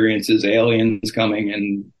experiences, aliens coming,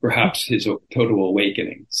 and perhaps his total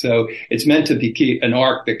awakening. So it's meant to be an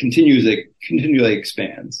arc that continually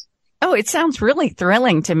expands. Oh, it sounds really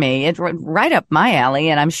thrilling to me. It's right up my alley,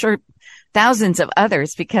 and I'm sure thousands of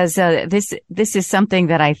others, because this is something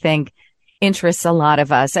that I think interests a lot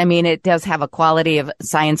of us. I mean, it does have a quality of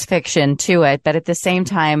science fiction to it, but at the same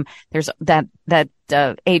time, there's that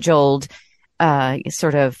age-old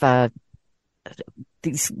sort of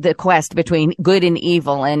the quest between good and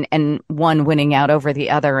evil, and one winning out over the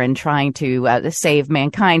other, and trying to save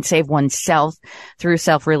mankind, save oneself through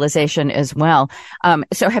self-realization as well.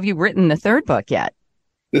 So have you written the third book yet?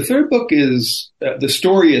 The third book is, the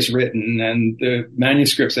story is written and the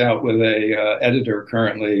manuscript's out with a editor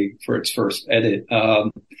currently for its first edit.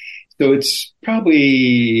 So it's at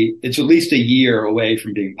least a year away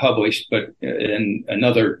from being published, but and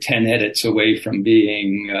another 10 edits away from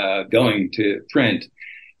being, going to print.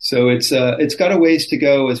 So it's got a ways to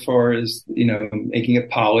go as far as, making it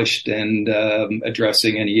polished and,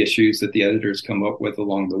 addressing any issues that the editors come up with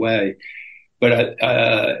along the way. But,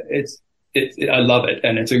 I love it,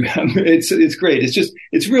 and it's great.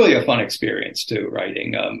 It's really a fun experience too,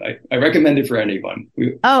 writing. I recommend it for anyone.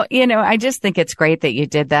 I just think it's great that you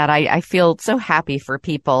did that. I feel so happy for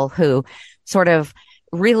people who sort of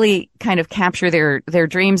really kind of capture their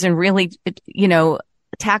dreams and really,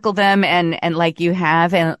 tackle them and like you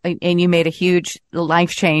have, and you made a huge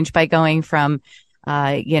life change by going from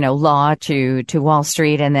law to Wall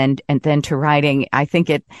Street and then to writing. I think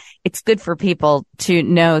it's good for people to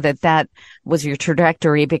know that was your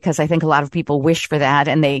trajectory, because I think a lot of people wish for that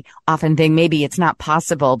and they often think maybe it's not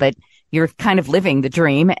possible, but you're kind of living the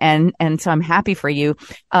dream. And so I'm happy for you.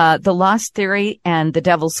 The Lost Theory and The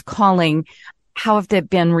Devil's Calling, how have they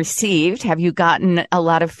been received? Have you gotten a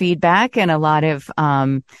lot of feedback and a lot of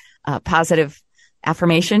positive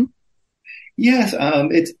affirmation? Yes,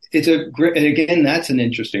 it's a great, and again, that's an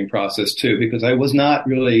interesting process too, because I was not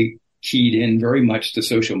really keyed in very much to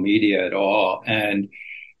social media at all. And,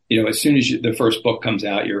 as soon as the first book comes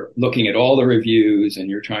out, you're looking at all the reviews and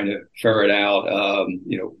you're trying to ferret out,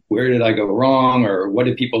 where did I go wrong, or what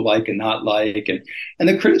did people like and not like?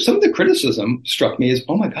 And some of the criticism struck me as,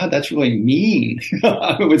 oh my God, that's really mean.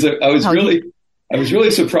 I was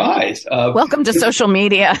really surprised. Welcome to social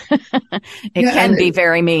media. It can be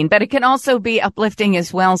very mean, but it can also be uplifting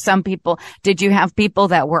as well. Did you have people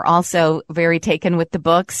that were also very taken with the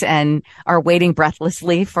books and are waiting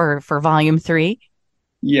breathlessly for volume 3?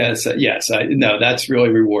 Yes. No, that's really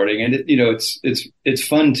rewarding. And it's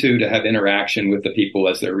fun too, to have interaction with the people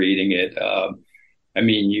as they're reading it.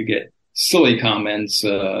 You get silly comments,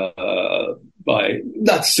 not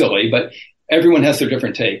silly, but everyone has their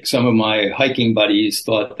different take. Some of my hiking buddies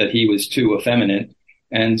thought that he was too effeminate,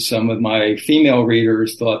 and some of my female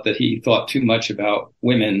readers thought that he thought too much about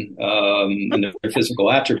women and their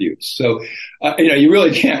physical attributes. So, you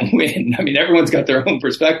really can't win. Everyone's got their own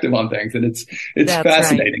perspective on things, and it's That's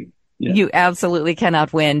fascinating. Right. Yeah. You absolutely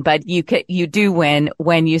cannot win, but you do win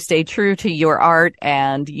when you stay true to your art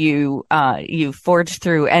and you forge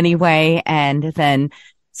through anyway, and then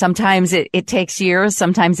sometimes it takes years,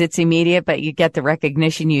 sometimes it's immediate, but you get the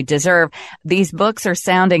recognition you deserve. These books are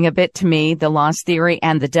sounding a bit to me, The Lost Theory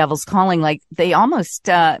and The Devil's Calling, like they almost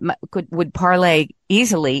would parlay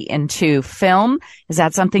easily into film. Is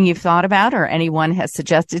that something you've thought about or anyone has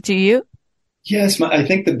suggested to you? Yes, I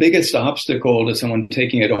think the biggest obstacle to someone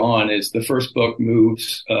taking it on is the first book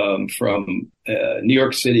moves from New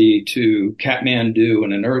York City to Kathmandu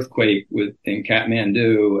and an earthquake in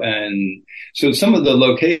Kathmandu. And so some of the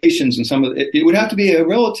locations and it would have to be a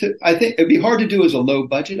relative, I think it'd be hard to do as a low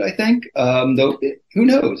budget, I think. Though who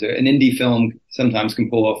knows? An indie film sometimes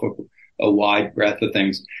can pull off a wide breadth of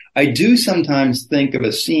things. I do sometimes think of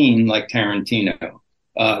a scene like Tarantino.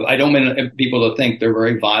 I don't want people to think they're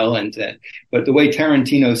very violent, but the way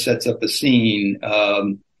Tarantino sets up a scene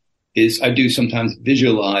is I do sometimes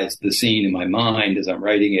visualize the scene in my mind as I'm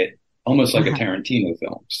writing it, almost like a Tarantino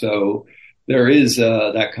film. So there is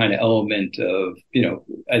that kind of element of,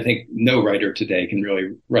 I think no writer today can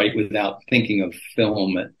really write without thinking of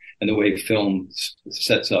film and the way film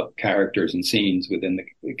sets up characters and scenes within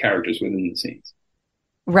the characters within the scenes.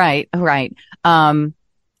 Right.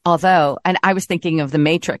 Although, and I was thinking of The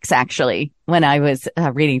Matrix, actually, when I was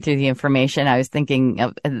reading through the information, I was thinking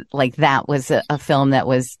of like that was a film that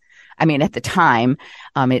was, at the time,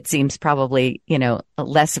 it seems probably,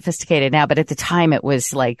 less sophisticated now, but at the time it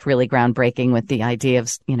was like really groundbreaking with the idea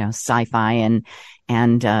of, sci-fi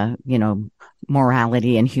and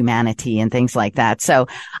morality and humanity and things like that. So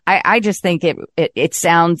I just think it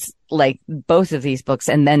sounds like both of these books,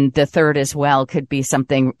 and then the third as well, could be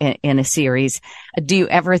something in a series. Do you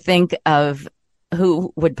ever think of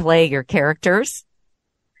who would play your characters?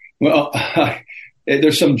 Well,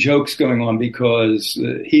 there's some jokes going on because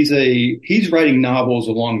he's writing novels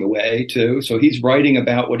along the way too. So he's writing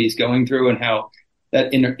about what he's going through and how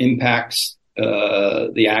that impacts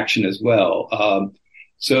the action as well.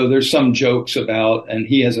 So there's some jokes about, and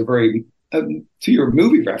he has a very, to your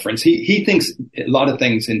movie reference, he thinks a lot of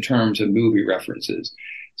things in terms of movie references.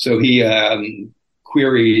 So he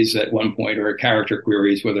queries at one point, or a character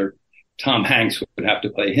queries whether Tom Hanks would have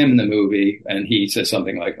to play him in the movie. And he says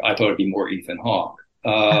something like, I thought it'd be more Ethan Hawke.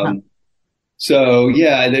 So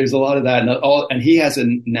yeah, there's a lot of that. And he has a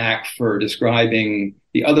knack for describing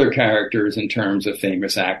the other characters in terms of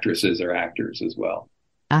famous actresses or actors as well.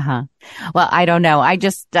 Well, I don't know. I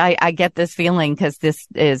get this feeling because this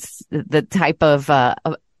is the type of, I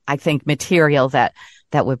think, material that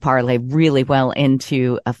would parlay really well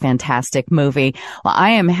into a fantastic movie. Well,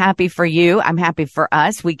 I am happy for you. I'm happy for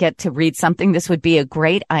us. We get to read something. This would be a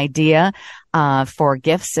great idea, for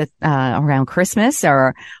gifts around Christmas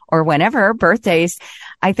or whenever, birthdays.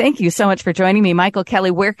 I thank you so much for joining me, Michael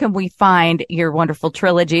Kelly. Where can we find your wonderful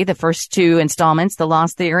trilogy, the first 2 installments, The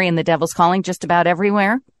Lost Theory and The Devil's Calling, just about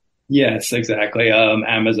everywhere? Yes, exactly.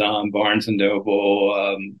 Amazon, Barnes and Noble,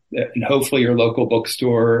 and hopefully your local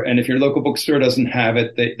bookstore. And if your local bookstore doesn't have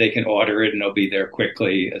it, they can order it and it'll be there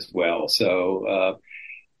quickly as well. So,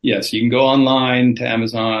 yes, you can go online to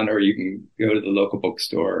Amazon or you can go to the local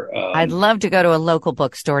bookstore. I'd love to go to a local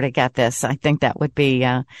bookstore to get this. I think that would be,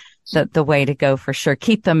 the way to go for sure.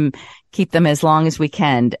 Keep them as long as we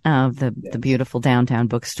can, the beautiful downtown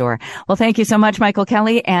bookstore. Well, thank you so much, Michael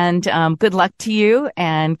Kelly, and good luck to you,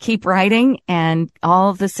 and keep writing, and all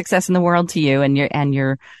of the success in the world to you and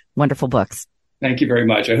your wonderful books. Thank you very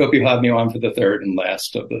much. I hope you have me on for the third and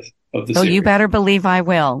last of the series. Oh, you better believe I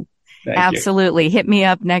will. Absolutely. Hit me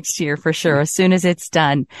up next year for sure, as soon as it's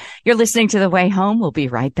done. You're listening to The Way Home. We'll be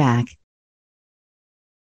right back.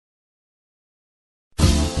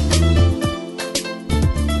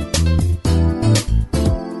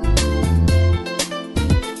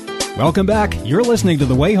 Welcome back. You're listening to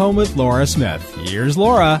The Way Home with Laura Smith. Here's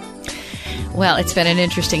Laura. Well, it's been an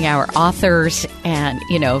interesting hour. Authors and,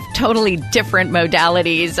 totally different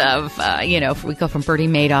modalities of, if we go from Bertie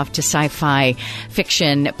Madoff to sci-fi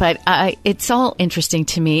fiction. But it's all interesting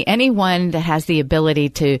to me. Anyone that has the ability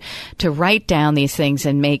to write down these things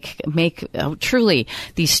and make truly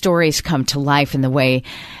these stories come to life in the way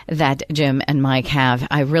that Jim and Mike have,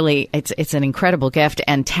 it's an incredible gift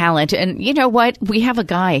and talent. And you know what? We have a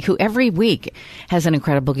guy who every week has an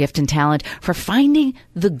incredible gift and talent for finding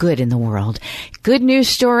the good in the world. Good news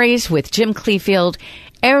stories with Jim Cleefield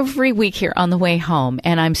every week here on The Way Home.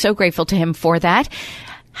 And I'm so grateful to him for that.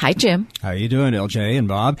 Hi, Jim. How you doing, LJ and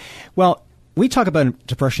Bob? Well, we talk about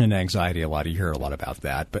depression and anxiety a lot. You hear a lot about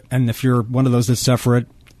that. And if you're one of those that suffer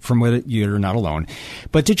from it, you're not alone.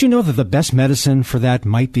 But did you know that the best medicine for that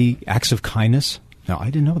might be acts of kindness? No, I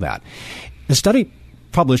didn't know that. A study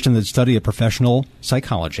published in the Study of Professional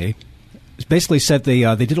Psychology basically said they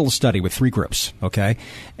did a little study with 3 groups, okay?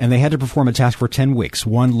 And they had to perform a task for 10 weeks.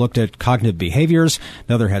 One looked at cognitive behaviors,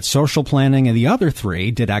 another had social planning, and the other 3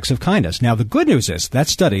 did acts of kindness. Now, the good news is that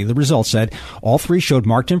study, the results said, all 3 showed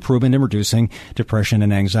marked improvement in reducing depression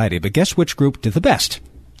and anxiety. But guess which group did the best?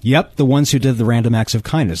 Yep, the ones who did the random acts of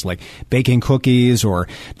kindness, like baking cookies or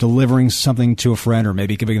delivering something to a friend or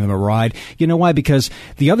maybe giving them a ride. You know why? Because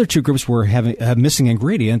the other 2 groups were having a missing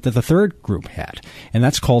ingredient that the third group had, and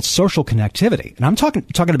that's called social connectivity. And I'm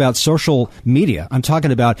talking about social media. I'm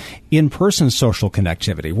talking about in-person social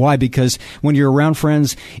connectivity. Why? Because when you're around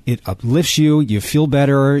friends, it uplifts you, you feel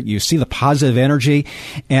better, you see the positive energy.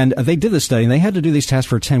 And they did this study, and they had to do these tasks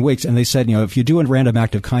for 10 weeks, and they said, if you do a random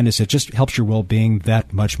act of kindness, it just helps your well-being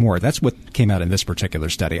that much more. That's what came out in this particular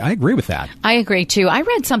study. I agree with that. I agree, too. I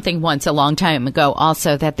read something once a long time ago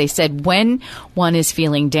also that they said when one is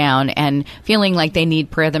feeling down and feeling like they need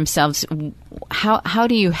prayer themselves, how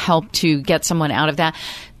do you help to get someone out of that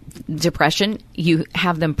depression? You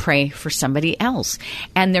have them pray for somebody else.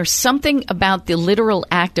 And there's something about the literal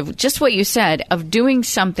act of just what you said, of doing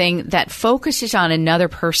something that focuses on another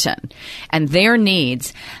person and their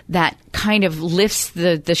needs, that kind of lifts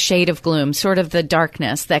the shade of gloom, sort of the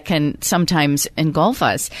darkness that can sometimes engulf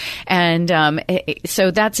us. And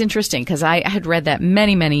so that's interesting, because I had read that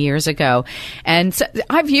many, many years ago. And so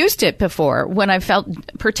I've used it before. When I felt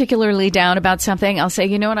particularly down about something, I'll say,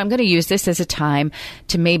 you know what, I'm going to use this as a time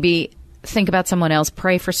to maybe think about someone else,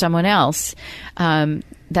 pray for someone else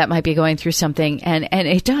that might be going through something. And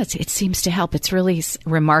it does. It seems to help. It's really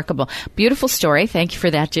remarkable. Beautiful story. Thank you for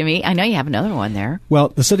that, Jimmy. I know you have another one there. Well,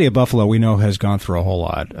 the city of Buffalo, we know, has gone through a whole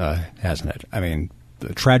lot, hasn't it? I mean,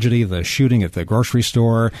 the tragedy, the shooting at the grocery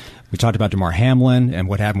store. We talked about Damar Hamlin and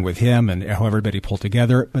what happened with him and how everybody pulled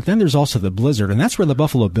together. But then there's also the blizzard, and that's where the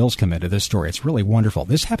Buffalo Bills come into this story. It's really wonderful.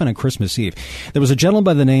 This happened on Christmas Eve. There was a gentleman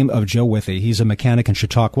by the name of Joe Withy. He's a mechanic in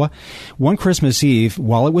Chautauqua. One Christmas Eve,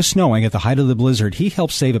 while it was snowing at the height of the blizzard, he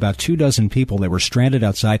helped save about 24 people that were stranded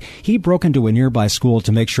outside. He broke into a nearby school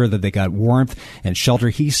to make sure that they got warmth and shelter.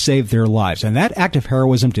 He saved their lives. And that act of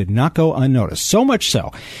heroism did not go unnoticed, so much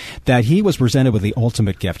so that he was presented with the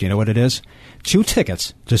ultimate gift. You know what it is? 2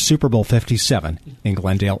 tickets to Super Bowl 57 in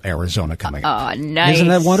Glendale, Arizona coming up. Oh, nice. Isn't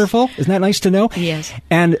that wonderful? Isn't that nice to know? Yes.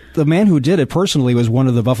 And the man who did it personally was one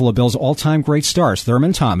of the Buffalo Bills' all-time great stars,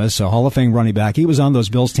 Thurman Thomas, a Hall of Fame running back. He was on those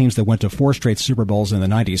Bills teams that went to 4 straight Super Bowls in the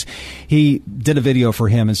 90s. He did a video for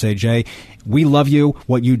him and said, Jay, we love you.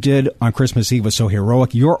 What you did on Christmas Eve was so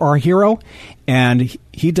heroic. You're our hero. And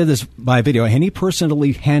he did this by video, and he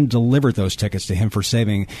personally hand-delivered those tickets to him for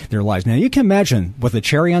saving their lives. Now, you can imagine what the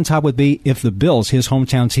cherry on top would be if the Bills, his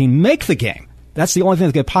hometown team, make the game. That's the only thing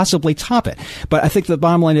that could possibly top it. But I think the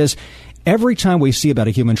bottom line is, every time we see about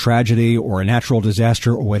a human tragedy or a natural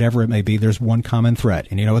disaster or whatever it may be, there's one common thread.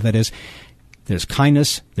 And you know what that is? there's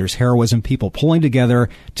kindness, there's heroism, people pulling together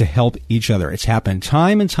to help each other. It's happened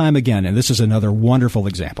time and time again, and this is another wonderful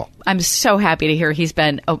example. I'm so happy to hear he's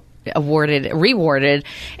been rewarded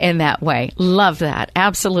in that way. Love that.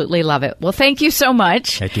 Absolutely love it. Well, thank you so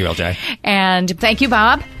much. Thank you, LJ. And thank you,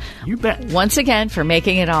 Bob. You bet. Once again for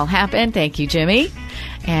making it all happen. Thank you, Jimmy.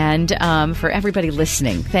 And for everybody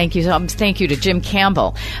listening, thank you. Thank you to Jim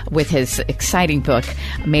Campbell with his exciting book,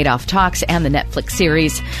 Madoff Talks, and the Netflix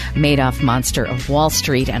series, Madoff Monster of Wall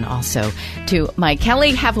Street, and also to Mike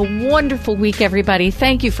Kelly. Have a wonderful week, everybody.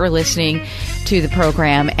 Thank you for listening to the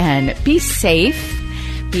program, and be safe.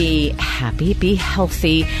 Be happy, be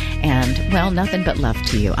healthy, and, well, nothing but love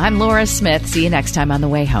to you. I'm Laura Smith. See you next time on The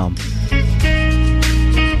Way Home.